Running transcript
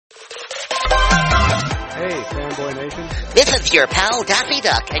Hey, Fanboy Nation. This is your pal Daffy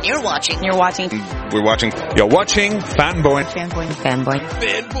Duck, and you're watching. You're watching Fanboy.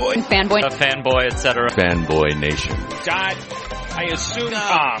 Fanboy, etc. Fanboy Nation. God, I assume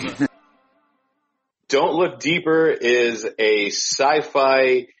Tom. Don't Look Deeper is a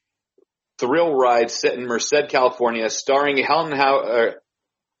sci-fi thrill ride set in Merced, California, starring Helena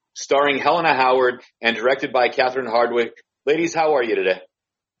Howard and directed by Catherine Hardwicke. Ladies, how are you today?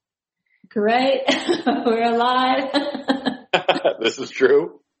 Great. We're alive. This is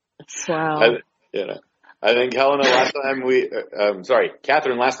true. Wow. I think Helena,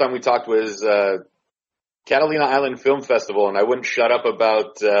 Catherine, last time we talked was Catalina Island Film Festival, and I wouldn't shut up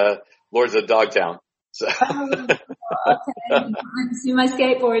about Lords of Dogtown. So. Okay. I see my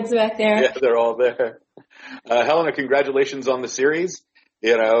skateboards back there. Yeah, they're all there. Helena, congratulations on the series.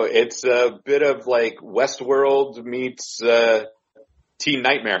 You know, it's a bit of like Westworld meets Teen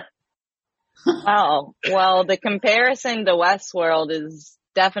Nightmare. Oh, well, the comparison to Westworld is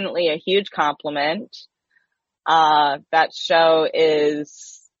definitely a huge compliment. That show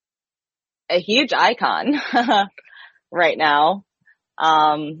is a huge icon right now,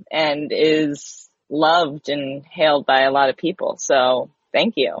 and is loved and hailed by a lot of people. So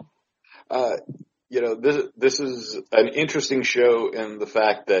thank you. This is an interesting show in the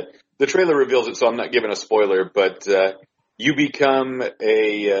fact that the trailer reveals it, so I'm not giving a spoiler, but you become an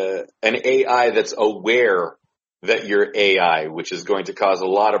AI that's aware that you're AI, which is going to cause a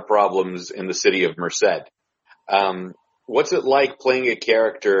lot of problems in the city of Merced. What's it like playing a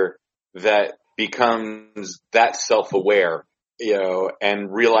character that becomes that self-aware,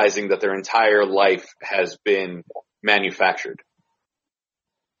 and realizing that their entire life has been manufactured?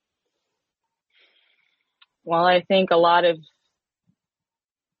 Well, I think a lot of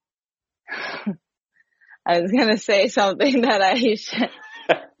I was going to say something that I should.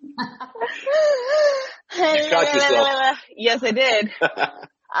 You caught yourself. Yes, I did.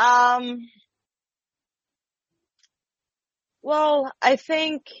 Well, I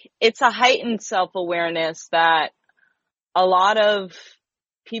think it's a heightened self-awareness that a lot of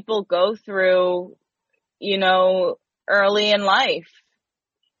people go through, early in life,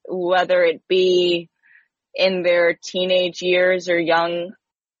 whether it be in their teenage years or young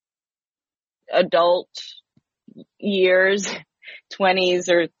adult years, 20s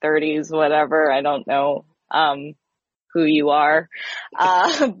or 30s, whatever. I don't know who you are.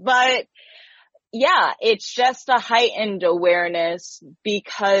 But yeah, it's just a heightened awareness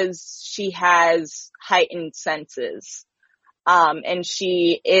because she has heightened senses. And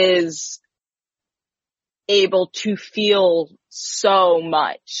she is able to feel so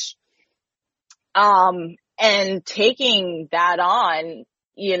much. And taking that on,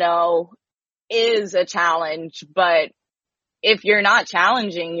 is a challenge, but if you're not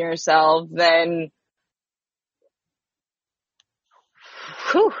challenging yourself, then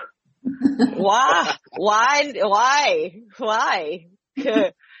why,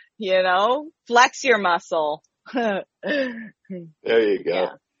 flex your muscle. There you go.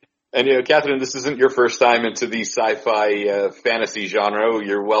 Yeah. And, Catherine, this isn't your first time into the sci-fi fantasy genre.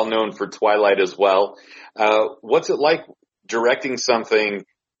 You're well known for Twilight as well. What's it like directing something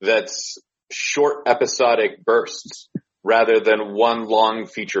that's short episodic bursts rather than one long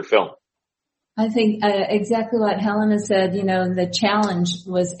feature film? I think exactly what Helena said, the challenge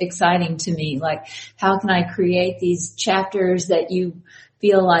was exciting to me. Like, how can I create these chapters that you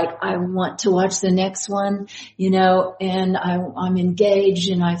feel like I want to watch the next one, and I'm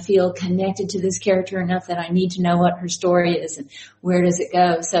engaged and I feel connected to this character enough that I need to know what her story is and where does it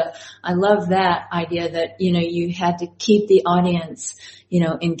go. So I love that idea that, you had to keep the audience,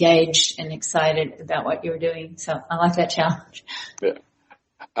 engaged and excited about what you were doing. So I like that challenge. Yeah.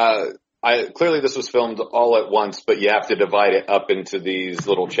 Clearly this was filmed all at once, but you have to divide it up into these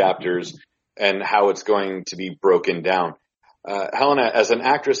little chapters and how it's going to be broken down. Helena, as an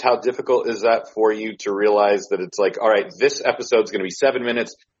actress, how difficult is that for you to realize that it's like, all right, this episode's going to be 7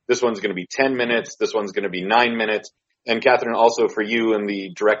 minutes, this one's going to be 10 minutes, this one's going to be 9 minutes. And Catherine, also for you in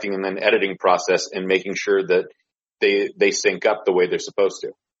the directing and then editing process and making sure that they sync up the way they're supposed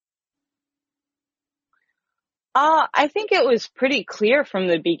to. I think it was pretty clear from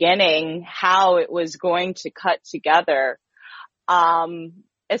the beginning how it was going to cut together.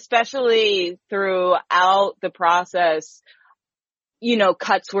 Especially throughout the process,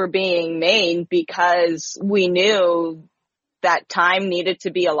 cuts were being made because we knew that time needed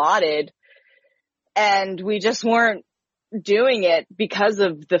to be allotted, and we just weren't doing it because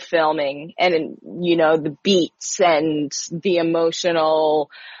of the filming and, the beats and the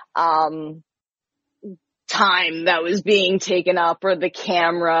emotional, time that was being taken up or the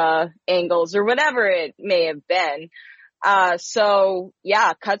camera angles or whatever it may have been. So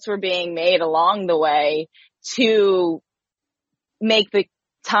yeah, cuts were being made along the way to make the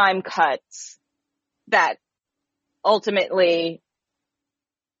time cuts that ultimately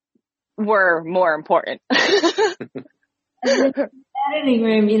were more important. Editing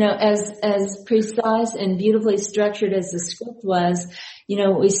room, as precise and beautifully structured as the script was,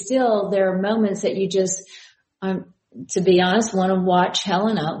 there are moments that you just, to be honest, want to watch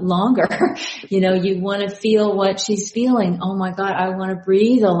Helena longer. You want to feel what she's feeling. Oh my God, I want to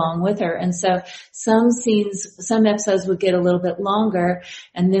breathe along with her. And so some episodes would get a little bit longer,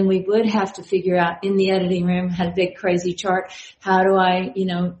 and then we would have to figure out in the editing room, had a big crazy chart, how do I,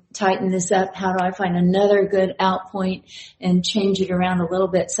 tighten this up? How do I find another good out point and change it around a little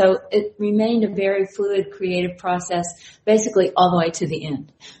bit? So it remained a very fluid, creative process, basically all the way to the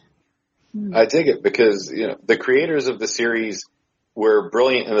end. I dig it because, the creators of the series were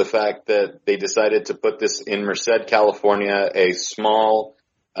brilliant in the fact that they decided to put this in Merced, California, a small,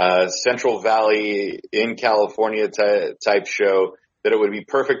 Central Valley in California type show, that it would be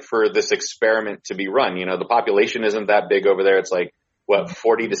perfect for this experiment to be run. The population isn't that big over there. It's like,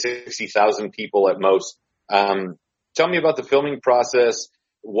 40 to 60,000 people at most. Tell me about the filming process.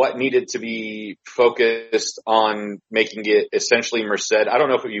 What needed to be focused on making it essentially Merced? I don't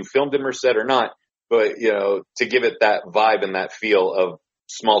know if you filmed in Merced or not, but, to give it that vibe and that feel of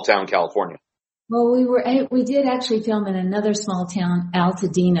small town California. Well, we did actually film in another small town,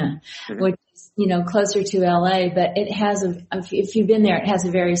 Altadena, which is, closer to LA, but it has if you've been there, it has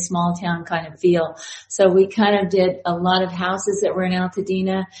a very small town kind of feel. So we kind of did a lot of houses that were in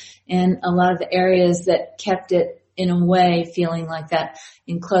Altadena and a lot of the areas that kept it in a way feeling like that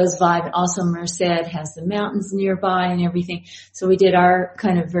enclosed vibe. Also, Merced has the mountains nearby and everything. So we did our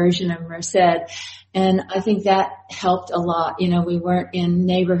kind of version of Merced. And I think that helped a lot. We weren't in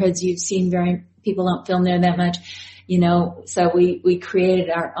neighborhoods. You've seen people don't film there that much, so we created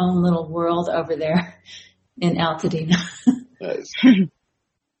our own little world over there in Altadena. Nice.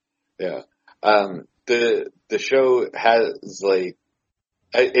 Yeah. The show has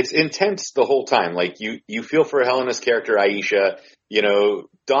it's intense the whole time. Like you feel for Helena's character, Aisha.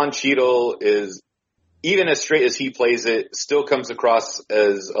 Don Cheadle is, even as straight as he plays it, still comes across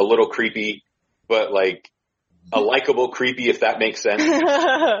as a little creepy, but like a likable creepy, if that makes sense.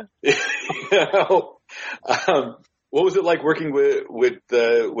 What was it like working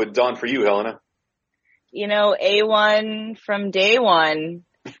with Don for you, Helena? A1 from day one.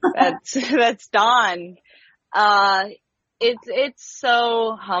 That's Don. It's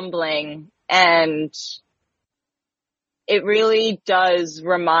so humbling, and it really does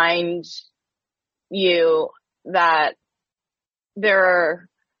remind you that there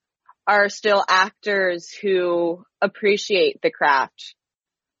are still actors who appreciate the craft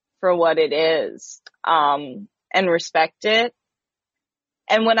for what it is, and respect it.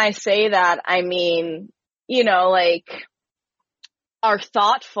 And when I say that, I mean, are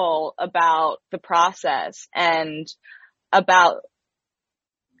thoughtful about the process and about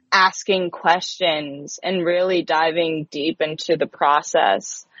asking questions and really diving deep into the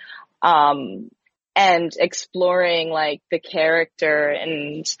process, and exploring the character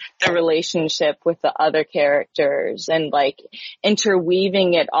and the relationship with the other characters and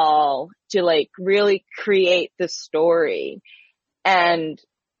interweaving it all to really create the story. And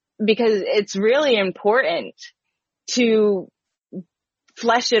because it's really important to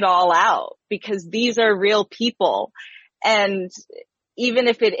flesh it all out, because these are real people. And even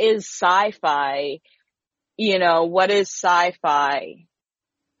if it is sci-fi, what is sci-fi?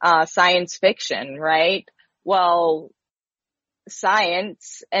 Science fiction, right? Well,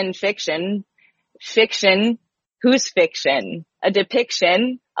 science and fiction, whose fiction? A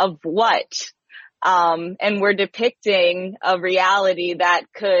depiction of what? And we're depicting a reality that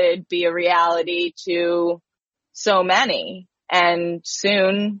could be a reality to so many, and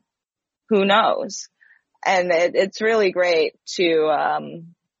soon, who knows? And it's really great to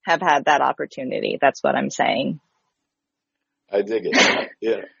have had that opportunity. That's what I'm saying. I dig it.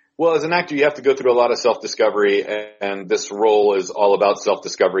 Yeah. Well, as an actor, you have to go through a lot of self-discovery, and this role is all about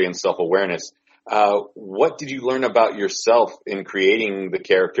self-discovery and self-awareness. What did you learn about yourself in creating the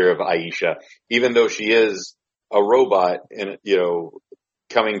character of Aisha, even though she is a robot and,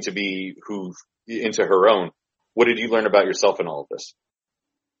 coming to be into her own? What did you learn about yourself in all of this?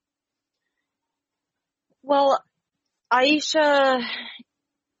 Well, Aisha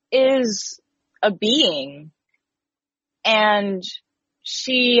is a being, and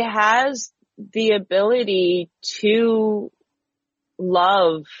she has the ability to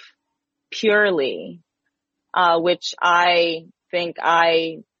love purely. which I think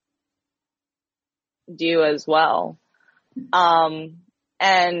I do as well.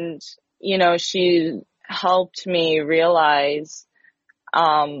 And, you know, she helped me realize,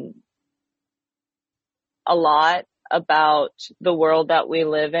 a lot about the world that we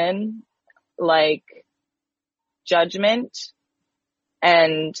live in, like judgment,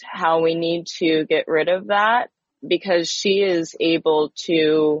 and how we need to get rid of that, because she is able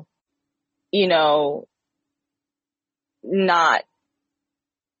to, you know, not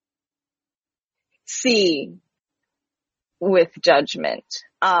see with judgment.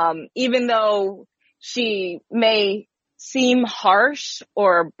 Even though she may seem harsh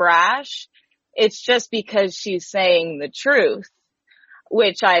or brash, it's just because she's saying the truth,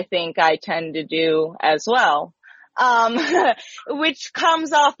 which I think I tend to do as well. Which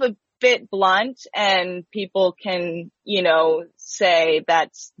comes off a bit blunt, and people can, you know, say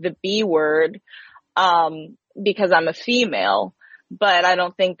that's the B word, because I'm a female, but I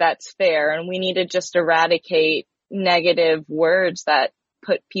don't think that's fair. And we need to just eradicate negative words that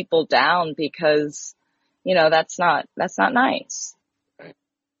put people down, because, you know, that's not nice. Right.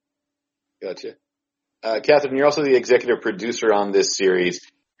 Gotcha. Catherine, you're also the executive producer on this series,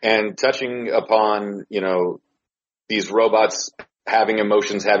 and touching upon, you know, these robots having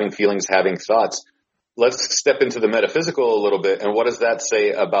emotions, having feelings, having thoughts. Let's step into the metaphysical a little bit. And what does that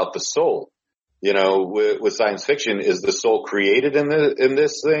say about the soul? You know, with science fiction, is the soul created in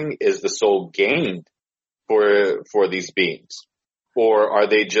this thing? Is the soul gained for these beings? Or are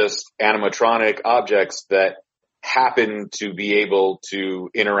they just animatronic objects that happen to be able to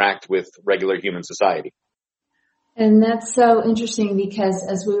interact with regular human society? And that's so interesting, because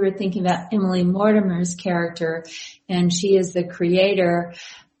as we were thinking about Emily Mortimer's character, and she is the creator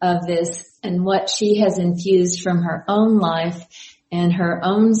of this, and what she has infused from her own life and her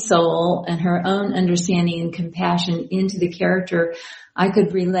own soul and her own understanding and compassion into the character, I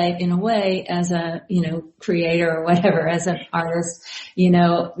could relate in a way as a, you know, creator or whatever, as an artist, you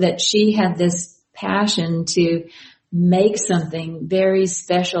know, that she had this passion to make something very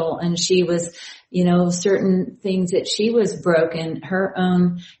special. And she was, you know, certain things that she was broken, her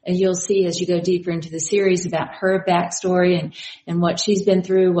own, and you'll see as you go deeper into the series about her backstory and what she's been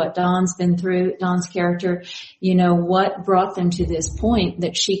through, what Dawn's been through, Dawn's character, you know, what brought them to this point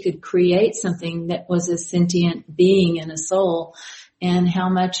that she could create something that was a sentient being and a soul, and how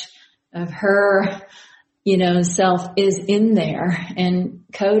much of her, you know, self is in there and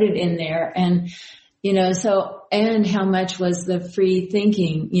coded in there. And, you know, so, and how much was the free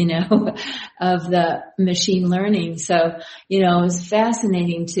thinking, you know, of the machine learning. So, you know, it was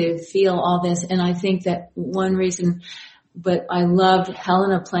fascinating to feel all this. And I think that one reason, but I loved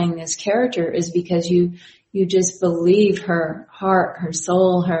Helena playing this character, is because you just believe her heart, her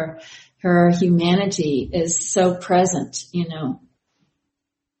soul, her humanity is so present, you know.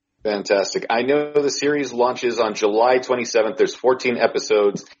 Fantastic. I know the series launches on July 27th. There's 14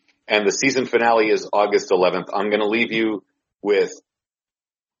 episodes. And the season finale is August 11th. I'm going to leave you with,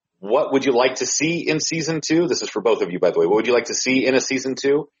 what would you like to see in season 2? This is for both of you, by the way. What would you like to see in a season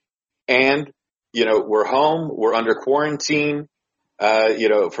 2? And, you know, we're home. We're under quarantine, you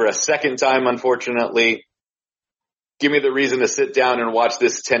know, for a second time, unfortunately. Give me the reason to sit down and watch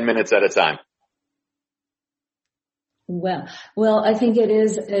this 10 minutes at a time. Well, I think it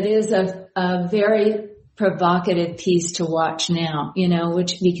is a very provocative piece to watch now, you know,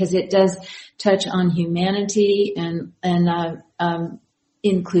 because it does touch on humanity and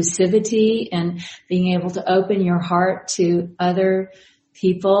inclusivity and being able to open your heart to other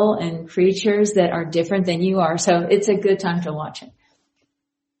people and creatures that are different than you are. So it's a good time to watch it.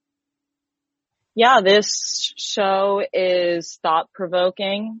 Yeah, this show is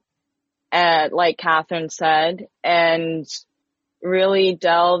thought-provoking, like Catherine said, and really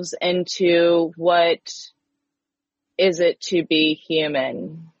delves into what is it to be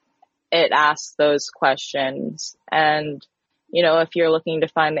human. It asks those questions. And, you know, if you're looking to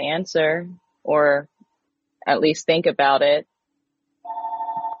find the answer, or at least think about it,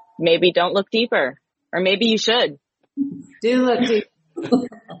 maybe don't look deeper, or maybe you should. Do look deeper.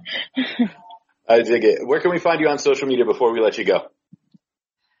 I dig it. Where can we find you on social media before we let you go?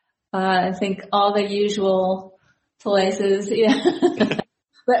 I think all the usual places, yeah.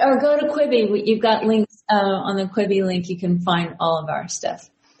 Or go to Quibi. You've got links on the Quibi link. You can find all of our stuff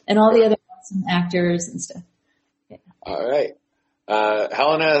and all the other awesome actors and stuff. Yeah. All right.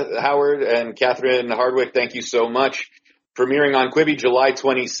 Helena Howard and Catherine Hardwicke, thank you so much. Premiering on Quibi July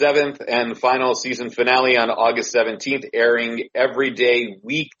 27th and final season finale on August 17th, airing every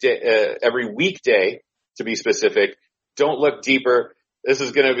weekday to be specific. Don't Look Deeper. This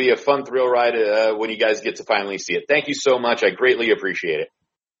is going to be a fun thrill ride when you guys get to finally see it. Thank you so much. I greatly appreciate it.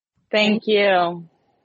 Thank you.